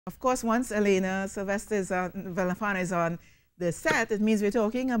Of course, once Elena Sylvester-Villafana is on the set, it means we're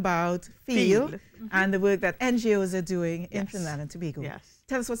talking about field and the work that NGOs are doing in Trinidad and Tobago. Yes.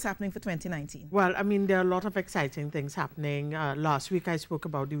 Tell us what's happening for 2019. Well, I mean, there are a lot of exciting things happening. Last week, I spoke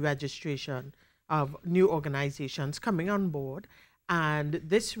about the registration of new organizations coming on board. And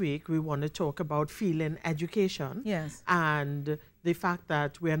this week, we want to talk about field in education. Yes. And the fact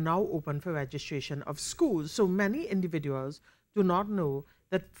that we are now open for registration of schools. So many individuals do not know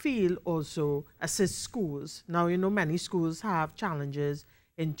that field also assists schools. Now, you know, many schools have challenges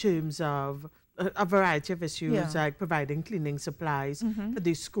in terms of a variety of issues, like providing cleaning supplies for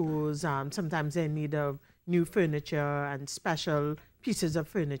these schools. Sometimes they need new furniture and special pieces of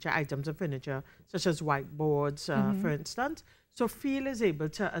furniture, items of furniture, such as whiteboards, for instance. So field is able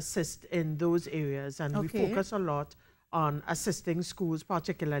to assist in those areas, and we focus a lot on assisting schools,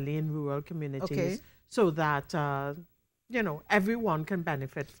 particularly in rural communities, so that you know, everyone can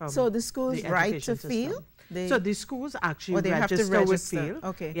benefit from. So the schools right to field? So the schools actually register with field.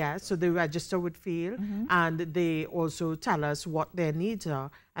 Okay. Yeah, so they register with field, and they also tell us what their needs are,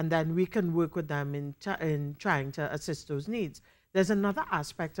 and then we can work with them in trying to assist those needs. There's another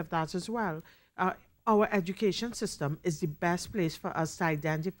aspect of that as well. Our education system is the best place for us to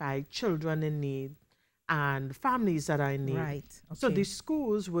identify children in need and families that are in need. Right. Okay. So the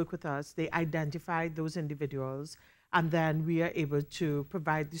schools work with us, they identify those individuals, and then we are able to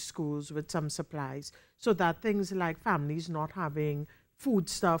provide the schools with some supplies so that things like families not having food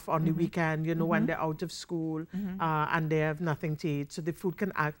stuff on the weekend, you know, when they're out of school and they have nothing to eat. So the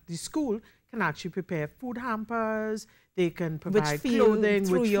school can actually prepare food hampers, they can provide clothing.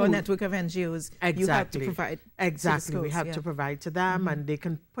 Through your network of NGOs, you have to provide to the schools, we have to provide to them, and they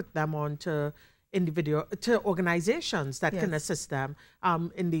can put them on to organizations that can assist them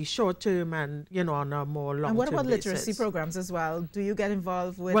in the short term and, you know, on a more long term basis. And what about literacy programs as well? Do you get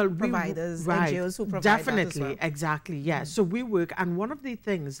involved with providers, NGOs who provide Definitely, that as well? Exactly, yes. So we work, and one of the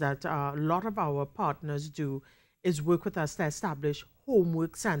things that a lot of our partners do is work with us to establish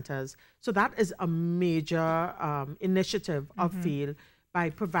homework centers. So that is a major initiative of field, by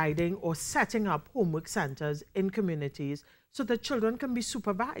providing or setting up homework centers in communities so that children can be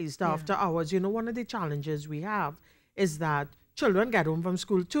supervised after hours. You know, one of the challenges we have is that children get home from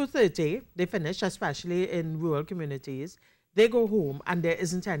school 2:30, they finish, especially in rural communities. They go home and there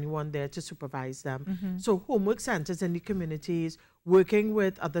isn't anyone there to supervise them. So homework centers in the communities, working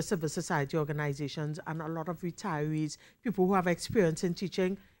with other civil society organizations and a lot of retirees, people who have experience in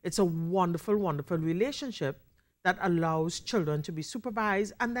teaching, it's a wonderful, wonderful relationship that allows children to be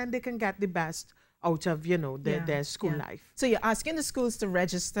supervised, and then they can get the best out of, you know, their school life. So you're asking the schools to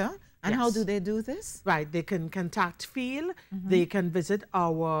register, and how do they do this? Right, they can contact field, they can visit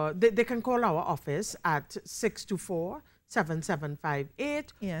they can call our office at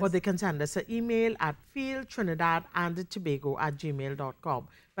 624-7758, or they can send us an email at fieldtrinidadandtobago@gmail.com.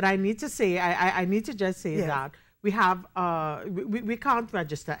 But I need to say, I need to just say that we have, we can't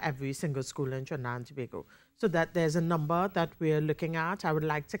register every single school in Trinidad and Tobago. So that there's a number that we're looking at. I would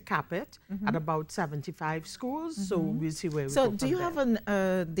like to cap it at about 75 schools. So we'll see where we go. So do you have a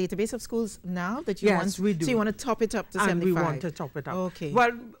database of schools now that you want? Yes, we do. So you want to top it up to 75? And we want to top it up. Okay.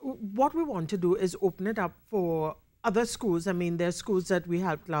 Well, what we want to do is open it up for other schools. I mean, there's schools that we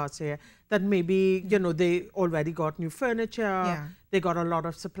helped last year that maybe, you know, they already got new furniture, they got a lot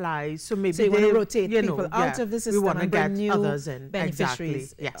of supplies. So maybe you want to rotate people out of the we system want to and get bring new others in.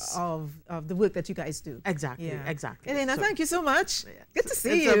 beneficiaries Yes. of the work that you guys do. Exactly, exactly. Elena, thank you so much. Good to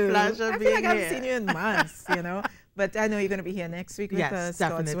see it's you. A pleasure I feel like I haven't seen you in months, you know. But I know you're going to be here next week with us,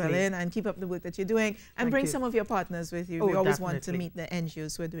 God's willing, and keep up the work that you're doing. And bring some of your partners with you. We always want to meet the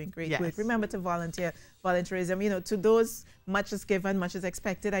NGOs who are doing great work. Remember to volunteer. Volunteerism, you know, to those, much is given, much is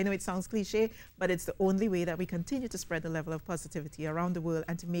expected. I know it sounds cliche, but it's the only way that we continue to spread the level of positivity around the world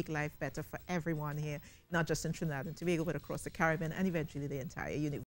and to make life better for everyone here, not just in Trinidad and Tobago, but across the Caribbean and eventually the entire universe.